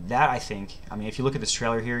 So that, I think, I mean, if you look at this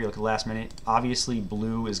trailer here, you look at the last minute, obviously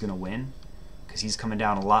blue is going to win because he's coming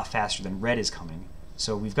down a lot faster than red is coming.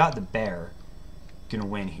 So we've got the bear going to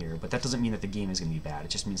win here, but that doesn't mean that the game is going to be bad. It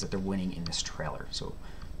just means that they're winning in this trailer. So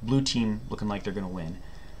blue team looking like they're going to win.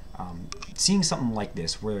 Seeing something like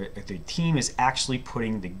this where the team is actually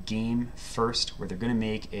putting the game first, where they're going to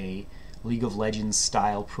make a League of Legends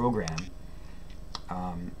style program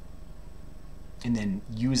and then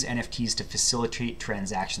use NFTs to facilitate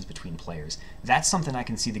transactions between players. That's something I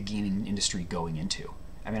can see the gaming industry going into.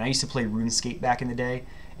 I mean, I used to play RuneScape back in the day,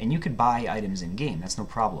 and you could buy items in-game, that's no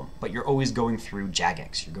problem. But you're always going through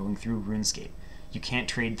Jagex, you're going through RuneScape. You can't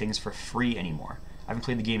trade things for free anymore. I haven't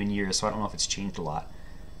played the game in years, so I don't know if it's changed a lot.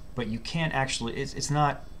 But you can't actually, it's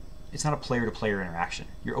not a player-to-player interaction.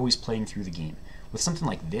 You're always playing through the game. With something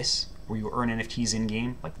like this, where you earn NFTs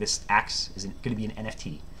in-game, like this axe is going to be an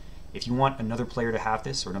NFT. If you want another player to have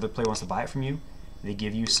this, or another player wants to buy it from you, they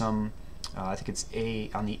give you some, I think it's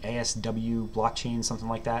on the ASW blockchain, something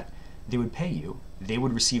like that. They would pay you, they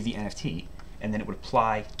would receive the NFT, and then it would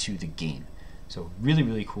apply to the game. So really,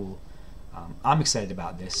 really cool. I'm excited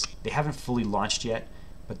about this. They haven't fully launched yet,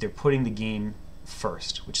 but they're putting the game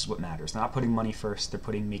first, which is what matters. They're not putting money first, they're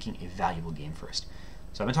putting making a valuable game first.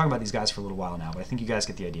 So I've been talking about these guys for a little while now, but I think you guys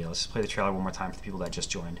get the idea. Let's just play the trailer one more time for the people that just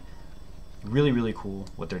joined. Really, really cool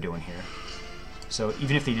what they're doing here. So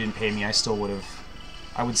even if they didn't pay me,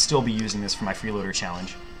 I would still be using this for my freeloader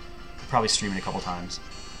challenge. I'd probably stream it a couple times.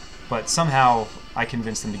 But somehow I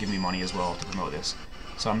convinced them to give me money as well to promote this.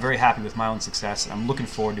 So I'm very happy with my own success, and I'm looking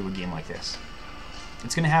forward to a game like this.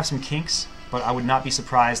 It's going to have some kinks, but I would not be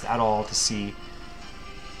surprised at all to see,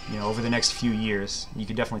 you know, over the next few years, you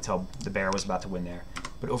could definitely tell the bear was about to win there,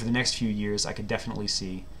 but over the next few years I could definitely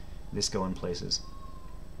see this going places.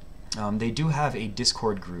 They do have a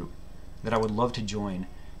Discord group that I would love to join,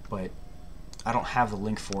 but I don't have the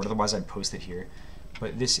link for it, otherwise I'd post it here.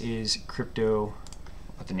 But this is Crypto,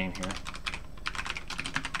 what's the name here?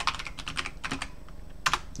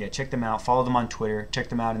 Yeah, check them out, follow them on Twitter, check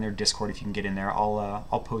them out in their Discord if you can get in there.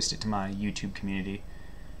 I'll post it to my YouTube community.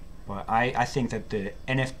 But I think that the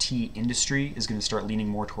NFT industry is going to start leaning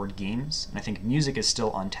more toward games, and I think music is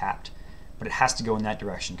still untapped. But it has to go in that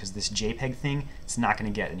direction, because this JPEG thing, it's not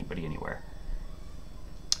going to get anybody anywhere.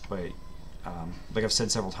 But like I've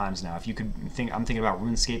said several times now, if you could think, I'm thinking about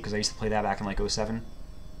RuneScape because I used to play that back in like 07.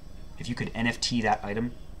 If you could NFT that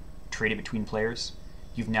item, trade it between players,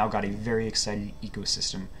 you've now got a very exciting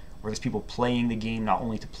ecosystem where there's people playing the game not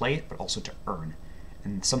only to play it, but also to earn.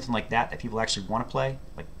 And something like that people actually want to play,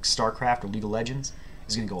 like StarCraft or League of Legends,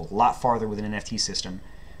 is going to go a lot farther with an NFT system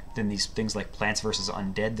than these things like Plants vs.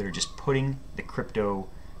 Undead that are just putting the crypto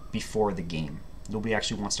before the game. Nobody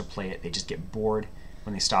actually wants to play it, they just get bored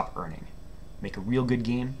when they stop earning. Make a real good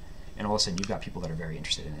game, and all of a sudden you've got people that are very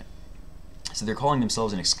interested in it. So they're calling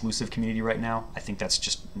themselves an exclusive community right now. I think that's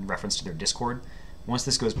just in reference to their Discord. Once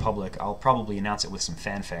this goes public, I'll probably announce it with some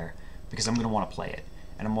fanfare, because I'm going to want to play it.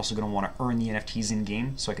 And I'm also going to want to earn the NFTs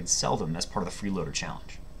in-game so I can sell them as part of the freeloader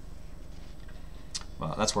challenge.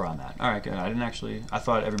 Well, that's where I'm at. Alright, good. I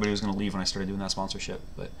thought everybody was going to leave when I started doing that sponsorship,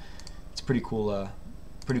 but it's a pretty cool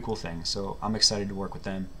thing, so I'm excited to work with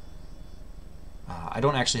them. I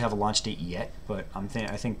don't actually have a launch date yet, but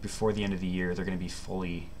I think before the end of the year they're going to be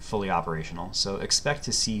fully operational. So expect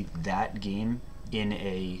to see that game in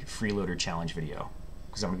a freeloader challenge video,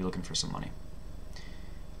 because I'm going to be looking for some money.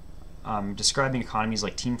 Describing economies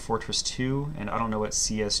like Team Fortress 2, and I don't know what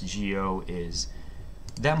CSGO is.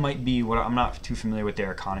 That might be what, I'm not too familiar with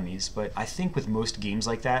their economies, but I think with most games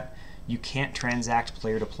like that, you can't transact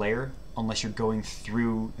player to player unless you're going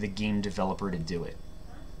through the game developer to do it.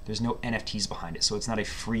 There's no NFTs behind it, so it's not a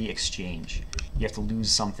free exchange. You have to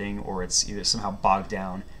lose something, or it's either somehow bogged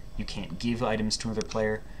down. You can't give items to another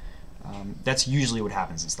player. That's usually what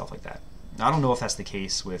happens and stuff like that. Now, I don't know if that's the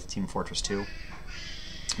case with Team Fortress 2.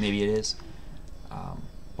 Maybe it is.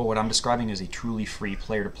 But what I'm describing is a truly free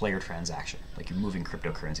player-to-player transaction. Like you're moving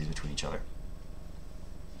cryptocurrencies between each other.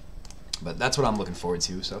 But that's what I'm looking forward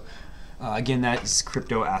to. So again, that is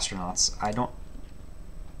Crypto Astronauts. I don't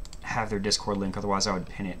have their Discord link, otherwise I would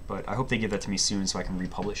pin it. But I hope they give that to me soon so I can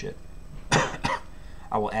republish it.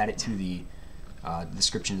 I will add it to the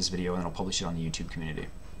description of this video, and I'll publish it on the YouTube community.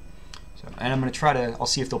 So, and I'm going to try to, I'll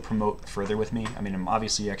see if they'll promote further with me. I mean, I'm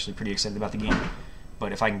obviously actually pretty excited about the game,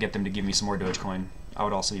 but if I can get them to give me some more Dogecoin, I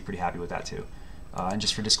would also be pretty happy with that too. And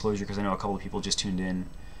just for disclosure, because I know a couple of people just tuned in,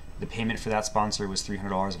 the payment for that sponsor was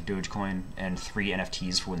 $300 of Dogecoin and 3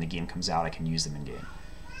 NFTs for when the game comes out. I can use them in game.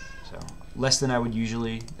 So less than I would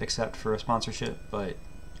usually accept for a sponsorship, but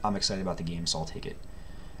I'm excited about the game, so I'll take it.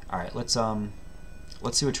 All right, let's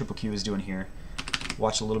see what Triple Q is doing here.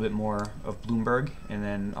 Watch a little bit more of Bloomberg, and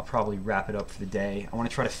then I'll probably wrap it up for the day. I want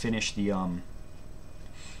to try to finish the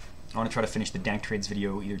Dank Trades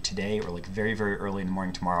video either today or like very, very early in the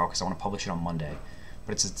morning tomorrow, because I want to publish it on Monday.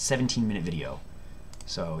 But it's a 17-minute video,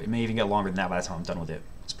 so it may even get longer than that by the time I'm done with it.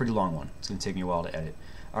 It's a pretty long one. It's going to take me a while to edit.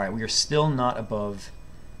 All right, we are still not above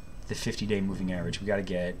the 50-day moving average. We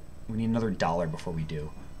need another $1 before we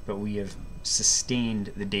do. But we have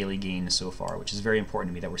sustained the daily gain so far, which is very important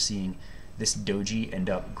to me, that we're seeing this doji end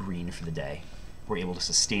up green for the day. We're able to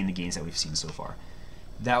sustain the gains that we've seen so far.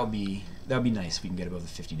 That would be nice if we can get above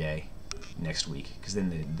the 50-day next week, because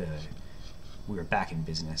then we are back in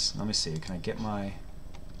business. Let me see. Can I get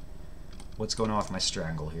what's going on with my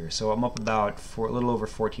strangle here? So I'm up about a little over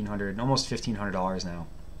 $1,400, almost $1,500 now.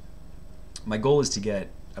 My goal is to get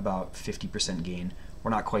about 50% gain. We're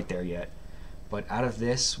not quite there yet. But out of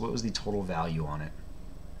this, what was the total value on it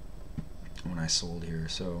when I sold here?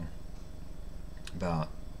 So about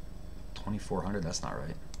 2,400. That's not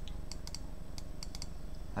right.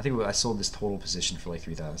 I think I sold this total position for like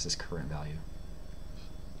 3,000. This is current value.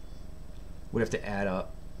 Would have to add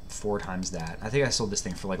up 4 times that. I think I sold this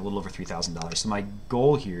thing for like a little over $3,000. So my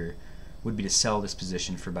goal here would be to sell this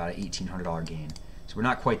position for about an $1,800 gain. So we're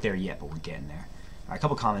not quite there yet, but we're getting there. All right, a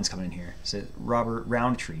couple comments coming in here. So Robert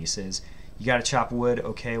Roundtree says, "You gotta chop wood.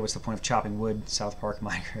 Okay, what's the point of chopping wood?" South Park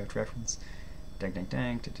Minecraft reference. Dang, dang,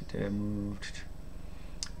 dang. Moved.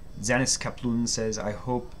 Zanis Kaplun says, "I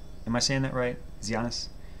hope." Am I saying that right? Zianis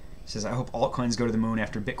says, "I hope altcoins go to the moon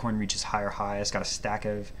after Bitcoin reaches higher highs." Got a stack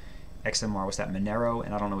of XMR. What's that? Monero,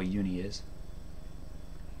 and I don't know what Uni is.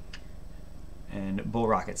 And Bull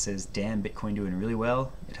Rocket says, "Damn, Bitcoin doing really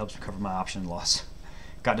well. It helps recover my option loss."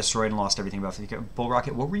 Got destroyed and lost everything about 50. Bull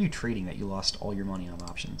Rocket, what were you trading that you lost all your money on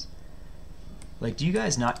options? Like, do you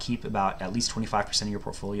guys not keep about at least 25% of your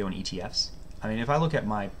portfolio in ETFs? I mean, if I look at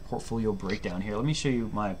my portfolio breakdown here, let me show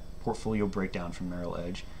you my portfolio breakdown from Merrill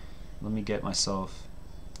Edge. Let me get a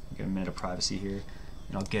minute of privacy here,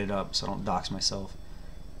 and I'll get it up so I don't dox myself.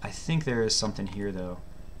 I think there is something here, though,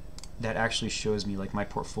 that actually shows me like my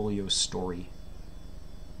portfolio story,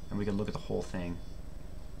 and we can look at the whole thing.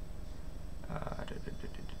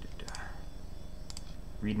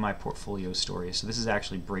 Read my portfolio story. So this is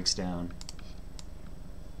actually breaks down.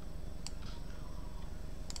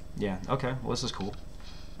 Yeah. Okay. Well, this is cool.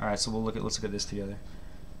 All right. So let's look at this together.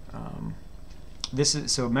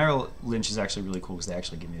 So Merrill Lynch is actually really cool because they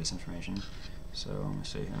actually give me this information. So let me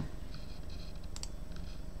see here.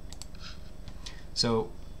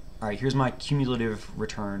 So, all right. Here's my cumulative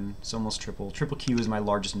return. It's almost triple. Triple Q is my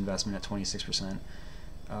largest investment at 26%.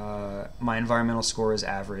 My environmental score is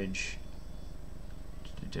average.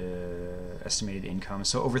 Estimated income.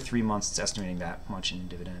 So over 3 months, it's estimating that much in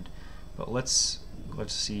dividend. But let's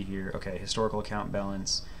see here. Okay, historical account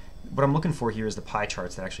balance. What I'm looking for here is the pie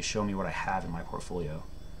charts that actually show me what I have in my portfolio.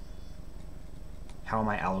 How am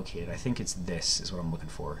I allocated? I think it's this is what I'm looking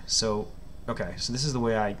for. So, okay, so this is the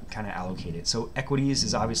way I kind of allocate it. So equities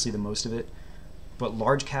is obviously the most of it, but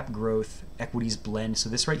large cap growth, equities blend. So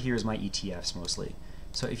this right here is my ETFs mostly.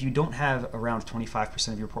 So if you don't have around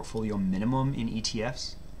 25% of your portfolio minimum in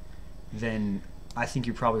ETFs, then I think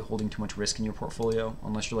you're probably holding too much risk in your portfolio,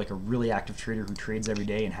 unless you're like a really active trader who trades every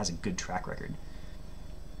day and has a good track record.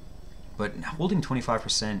 But holding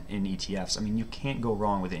 25% in ETFs, I mean, you can't go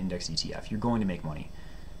wrong with an index ETF. You're going to make money.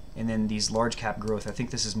 And then these large cap growth, I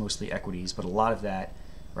think this is mostly equities, but a lot of that,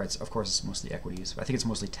 right, of course it's mostly equities. I think it's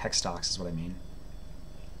mostly tech stocks is what I mean.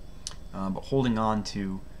 But holding on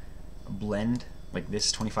to a blend, like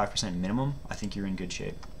this 25% minimum, I think you're in good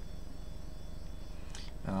shape.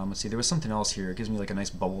 Let's see, there was something else here. It gives me like a nice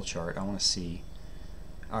bubble chart. I want to see.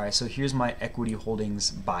 Alright, so here's my equity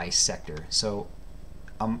holdings by sector. So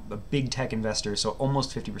I'm a big tech investor, so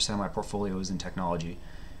almost 50% of my portfolio is in technology,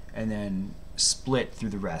 and then split through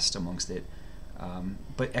the rest amongst it.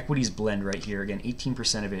 But equities blend right here. Again,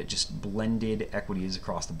 18% of it just blended equities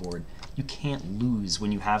across the board. You can't lose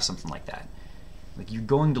when you have something like that. Like, you're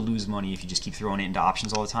going to lose money if you just keep throwing it into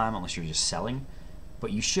options all the time, unless you're just selling.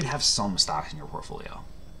 But you should have some stocks in your portfolio.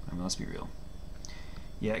 I mean, let's be real.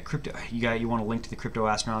 Yeah, crypto. You want to link to the Crypto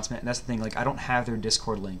Astronauts, man. And that's the thing. Like, I don't have their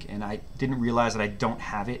Discord link, and I didn't realize that I don't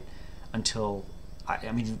have it until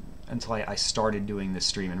I started doing this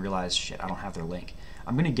stream and realized, shit, I don't have their link.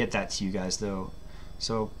 I'm gonna get that to you guys though.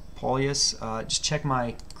 So Paulius, just check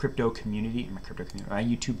my crypto community, my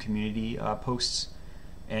YouTube community posts,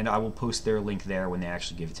 and I will post their link there when they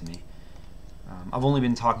actually give it to me. I've only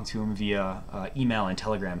been talking to him via email and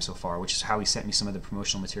Telegram so far, which is how he sent me some of the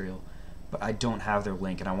promotional material. But I don't have their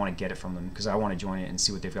link, and I want to get it from them because I want to join it and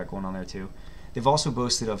see what they've got going on there too. They've also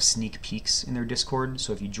boasted of sneak peeks in their Discord,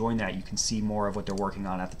 so if you join that, you can see more of what they're working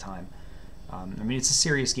on at the time. I mean, it's a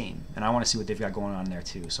serious game, and I want to see what they've got going on there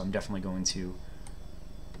too, so I'm definitely going to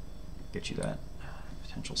get you that.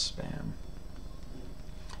 Potential spam.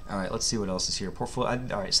 Alright, let's see what else is here.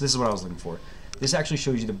 Alright, so this is what I was looking for. This actually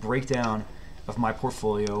shows you the breakdown of my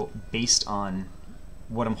portfolio based on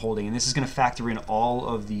what I'm holding, and this is going to factor in all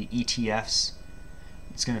of the ETFs.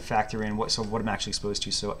 It's going to factor in what I'm actually exposed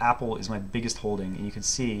to. So Apple is my biggest holding, and you can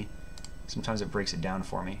see sometimes it breaks it down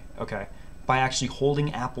for me. Okay, by actually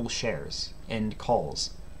holding Apple shares and calls,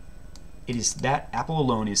 it is that Apple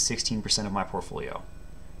alone is 16% of my portfolio,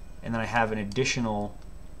 and then I have an additional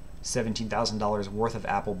 $17,000 worth of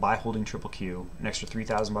Apple by holding QQQ, an extra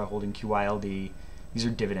 $3,000 by holding QYLD. These are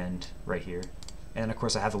dividend right here, and of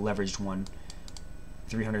course I have the leveraged one.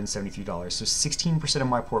 $373. So 16% of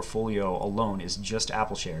my portfolio alone is just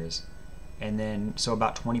Apple shares, and then so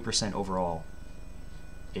about 20% overall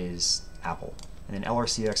is Apple. And then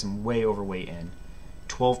LRCX I'm way overweight in.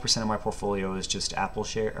 12% of my portfolio is just Apple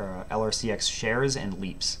LRCX shares and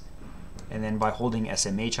leaps. And then by holding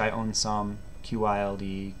SMH I own some,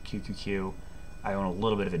 QYLD, QQQ, I own a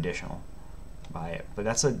little bit of additional by it. But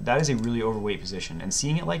that is a really overweight position. And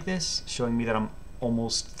seeing it like this, showing me that I'm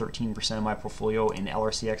almost 13% of my portfolio in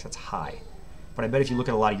LRCX, that's high. But I bet if you look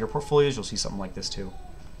at a lot of your portfolios, you'll see something like this too.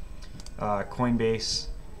 Coinbase,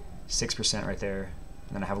 6% right there.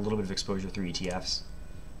 And then I have a little bit of exposure through ETFs.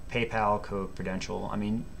 PayPal, Coke, Prudential. I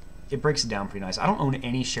mean, it breaks it down pretty nice. I don't own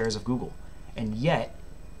any shares of Google. And yet,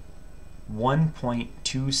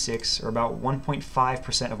 1.26 or about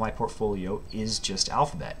 1.5% of my portfolio is just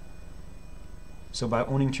Alphabet. So by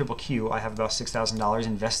owning QQQ, I have about $6,000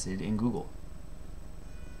 invested in Google.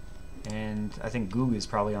 And I think Google is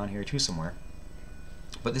probably on here too somewhere.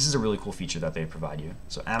 But this is a really cool feature that they provide you.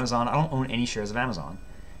 So Amazon, I don't own any shares of Amazon,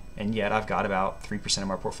 and yet I've got about 3% of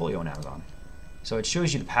my portfolio in Amazon. So it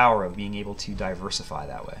shows you the power of being able to diversify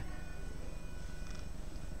that way.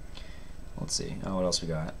 Let's see. Oh, what else we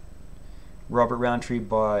got? Robert Roundtree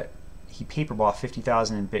paper bought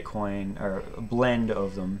 50,000 in Bitcoin, or a blend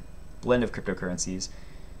of them, blend of cryptocurrencies,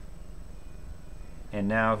 and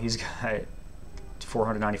now he's got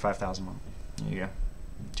 495,000. There you go.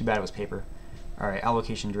 Too bad it was paper. Alright,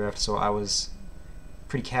 allocation drift. So I was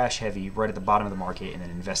pretty cash heavy right at the bottom of the market and then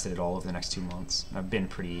invested it all over the next 2 months. I've been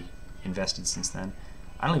pretty invested since then.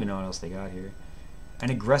 I don't even know what else they got here. An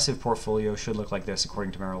aggressive portfolio should look like this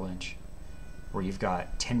according to Merrill Lynch, where you've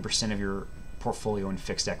got 10% of your portfolio in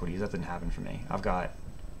fixed equities. That didn't happen for me. I've got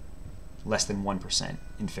less than 1%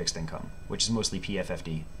 in fixed income, which is mostly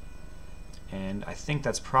PFFD. And I think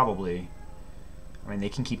that's probably... I mean, they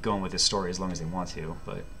can keep going with this story as long as they want to,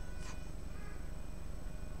 but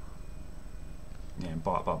yeah,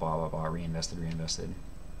 bought, reinvested.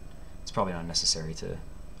 It's probably not necessary to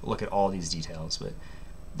look at all these details, but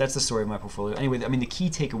that's the story of my portfolio. Anyway, I mean, the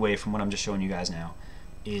key takeaway from what I'm just showing you guys now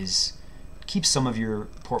is keep some of your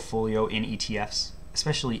portfolio in ETFs,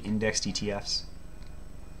 especially indexed ETFs.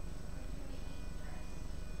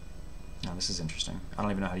 Now, this is interesting. I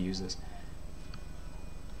don't even know how to use this.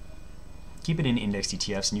 Keep it in indexed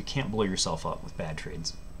ETFs, and you can't blow yourself up with bad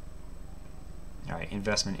trades. Alright,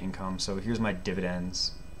 investment income. So here's my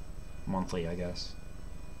dividends, monthly, I guess.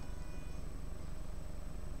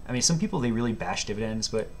 I mean, some people, they really bash dividends,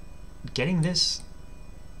 but getting this,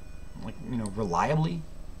 like, you know, reliably,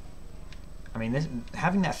 I mean,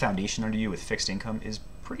 having that foundation under you with fixed income is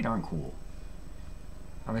pretty darn cool.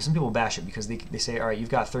 I mean, some people bash it because they say, alright, you've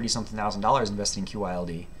got $30-something thousand invested in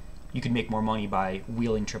QYLD. You can make more money by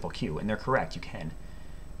wheeling QQQ, and they're correct, you can.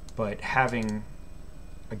 But having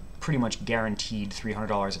a pretty much guaranteed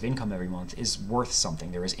 $300 of income every month is worth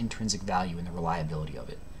something. There is intrinsic value in the reliability of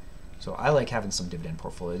it. So I like having some dividend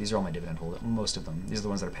portfolio. These are all my dividend holders, most of them. These are the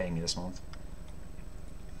ones that are paying me this month.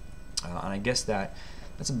 And I guess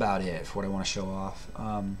that's about it for what I want to show off.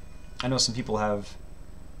 I know some people have,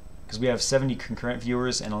 because we have 70 concurrent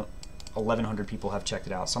viewers and 1,100 people have checked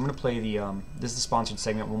it out. So I'm going to play the, this is the sponsored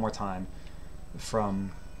segment one more time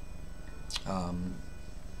from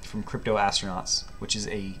Crypto Astronauts, which is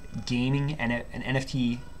a gaming and an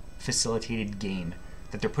NFT facilitated game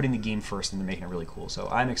that they're putting the game first and they're making it really cool. So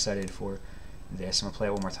I'm excited for this. I'm going to play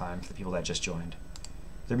it one more time for the people that just joined.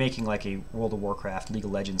 They're making like a World of Warcraft, League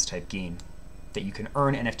of Legends type game that you can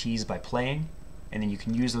earn NFTs by playing, and then you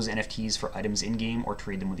can use those NFTs for items in-game or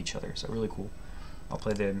trade them with each other. So really cool. I'll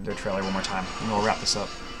play their trailer one more time, and we'll wrap this up.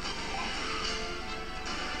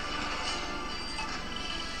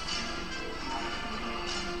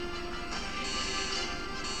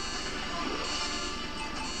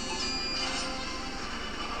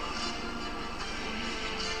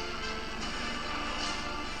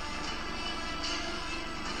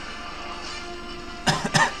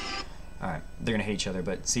 They're going to hate each other,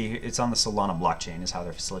 but see, it's on the Solana blockchain is how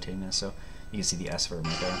they're facilitating this, so you can see the S verb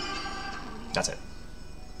right there. That's it.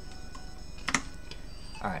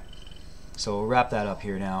 Alright, so we'll wrap that up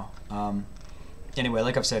here now. Anyway,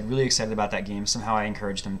 like I've said, really excited about that game. Somehow I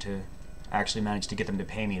encouraged them to actually manage to get them to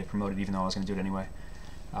pay me to promote it, even though I was going to do it anyway,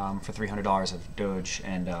 for $300 of Doge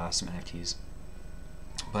and some NFTs.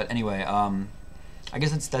 But anyway, I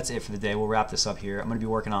guess that's it for the day. We'll wrap this up here. I'm going to be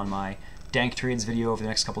working on my Dank Trades video over the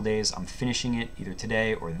next couple days. I'm finishing it either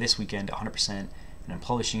today or this weekend 100%, and I'm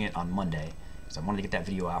publishing it on Monday because I wanted to get that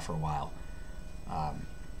video out for a while.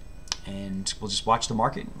 And we'll just watch the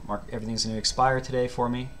market. Everything's going to expire today for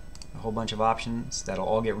me. A whole bunch of options that'll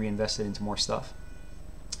all get reinvested into more stuff.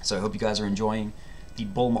 So I hope you guys are enjoying the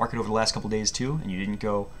bull market over the last couple days too, and you didn't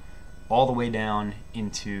go all the way down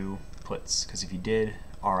into puts, because if you did,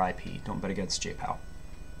 RIP. Don't bet against JPOW.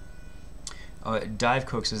 Dive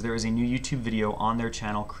Cook says there is a new YouTube video on their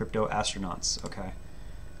channel, Crypto Astronauts. Okay,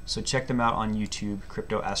 so check them out on YouTube,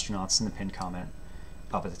 Crypto Astronauts, in the pinned comment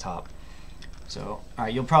up at the top. So,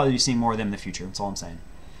 alright, you'll probably be seeing more of them in the future. That's all I'm saying.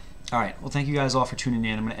 Alright, well, thank you guys all for tuning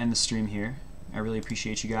in. I'm going to end the stream here. I really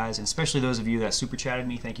appreciate you guys, and especially those of you that super chatted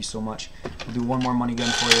me. Thank you so much. We'll do one more money gun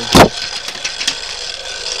for you.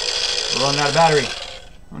 We're running out of battery.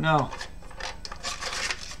 Oh no.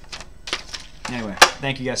 Anyway,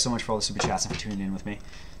 thank you guys so much for all the super chats and for tuning in with me.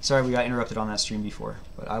 Sorry we got interrupted on that stream before,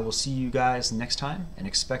 but I will see you guys next time, and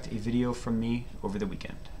expect a video from me over the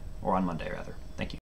weekend, or on Monday rather.